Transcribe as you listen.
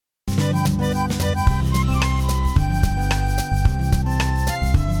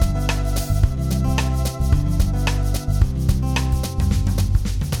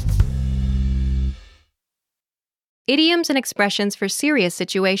idioms and expressions for serious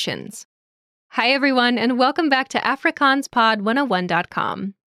situations. Hi, everyone, and welcome back to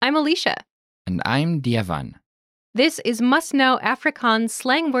AfrikaansPod101.com. I'm Alicia. And I'm Dievan. This is Must Know Afrikaans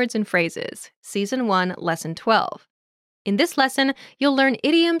Slang Words and Phrases, Season 1, Lesson 12. In this lesson, you'll learn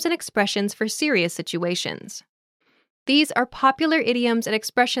idioms and expressions for serious situations. These are popular idioms and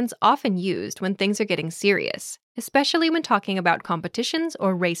expressions often used when things are getting serious, especially when talking about competitions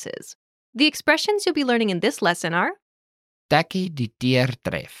or races. The expressions you'll be learning in this lesson are Tekkie die teer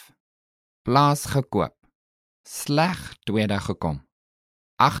tref. Plaas gekoop. Sleg tweede gekom.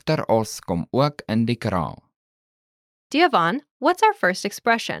 Agter ons kom ook in die kraal. Dievan, what's our first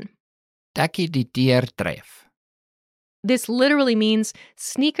expression? Tekkie die teer tref. This literally means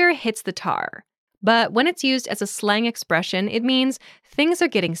sneaker hits the tar. But when it's used as a slang expression, it means things are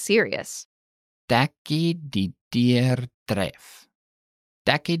getting serious. Tekkie die teer tref.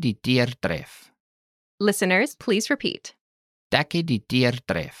 Tekkie die teer tref. Listeners, please repeat. Tekkie die teer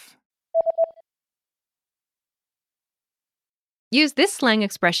tref. Use this slang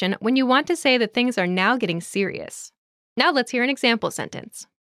expression when you want to say that things are now getting serious. Now let's hear an example sentence.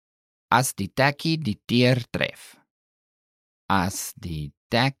 As die tekkie die teer tref. As die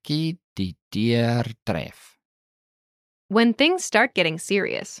tekkie die teer tref. When things start getting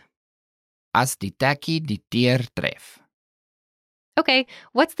serious. As die tekkie die teer tref. Okay,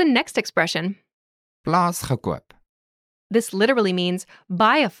 what's the next expression? Plaas gekoop. This literally means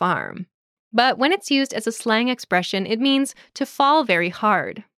buy a farm. But when it's used as a slang expression, it means to fall very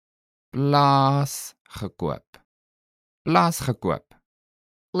hard. Plaas gekoop. Plaas gekoop.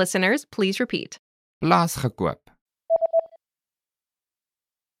 Listeners, please repeat. Plaas gekoop.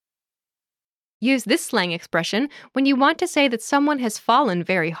 Use this slang expression when you want to say that someone has fallen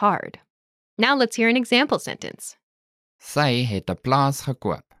very hard. Now let's hear an example sentence. Sy het 'n plaas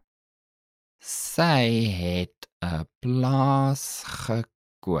gekoop. Sy het 'n plaas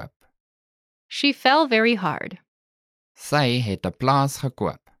gekoop. She fell very hard. Sy het 'n plaas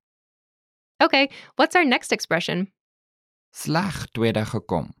gekoop. Okay, what's our next expression? Sleg tweede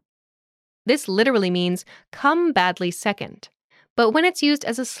gekom. This literally means come badly second. But when it's used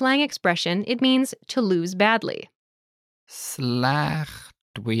as a slang expression, it means to lose badly. Sleg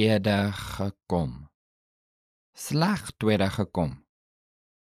tweede gekom. Sleg tweede gekom.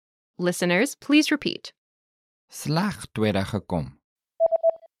 Listeners, please repeat. Sleg tweede gekom.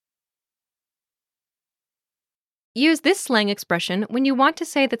 Use this slang expression when you want to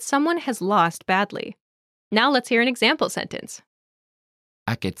say that someone has lost badly. Now let's hear an example sentence.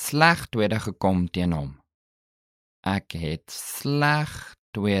 Ek het sleg tweede gekom teen hom. Ek het sleg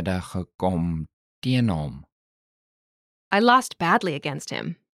tweede gekom teen hom. I lost badly against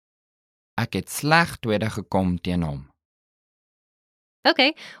him. Ek het sleg tweede gekom teen hom.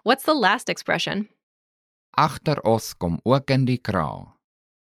 Okay, what's the last expression? Agter ons kom ook in die kraal.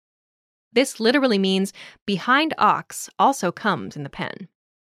 This literally means behind ox also comes in the pen.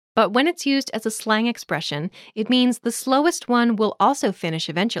 But when it's used as a slang expression, it means the slowest one will also finish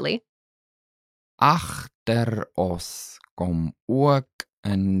eventually. Agter ons kom ook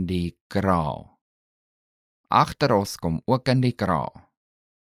in die kraal. Agter ons kom ook in die kraal.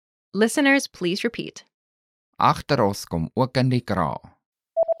 Listeners, please repeat. Agter ons kom ook in die kraal.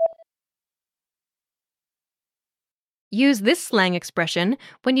 Use this slang expression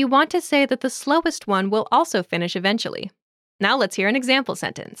when you want to say that the slowest one will also finish eventually. Now let's hear an example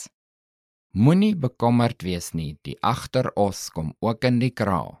sentence. Moenie bekommerd wees nie, die agter ons kom ook in die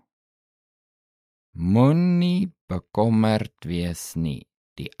kraal. Moenie bekommerd wees nie,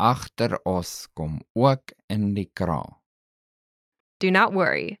 die agter ons kom ook in die kraal. Do not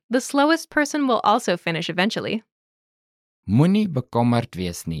worry, the slowest person will also finish eventually. Moenie bekommerd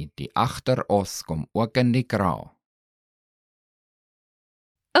wees nie, die agter ons kom ook in die kraal.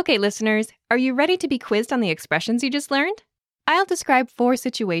 Okay, listeners, are you ready to be quizzed on the expressions you just learned? I'll describe 4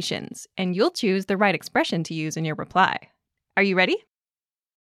 situations, and you'll choose the right expression to use in your reply. Are you ready?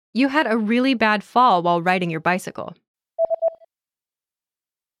 You had a really bad fall while riding your bicycle.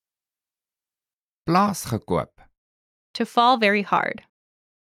 Plaas gekoop. To fall very hard.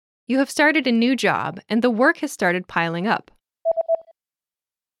 You have started a new job, and the work has started piling up.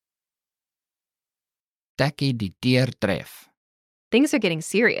 Tekkie die teer tref. Things are getting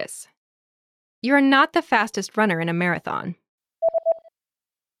serious. You are not the fastest runner in a marathon.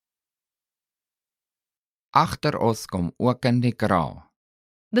 Agter ons kom ook in die kraal.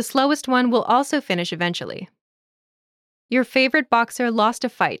 The slowest one will also finish eventually. Your favorite boxer lost a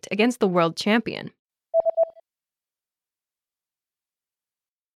fight against the world champion.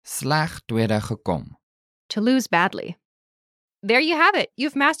 Sleg tweede gekom. To lose badly. There you have it.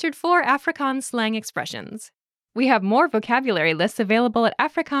 You've mastered 4 Afrikaans slang expressions. We have more vocabulary lists available at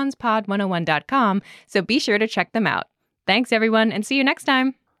afrikaanspod101.com, so be sure to check them out. Thanks, everyone, and see you next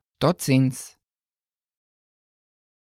time. Tot ziens.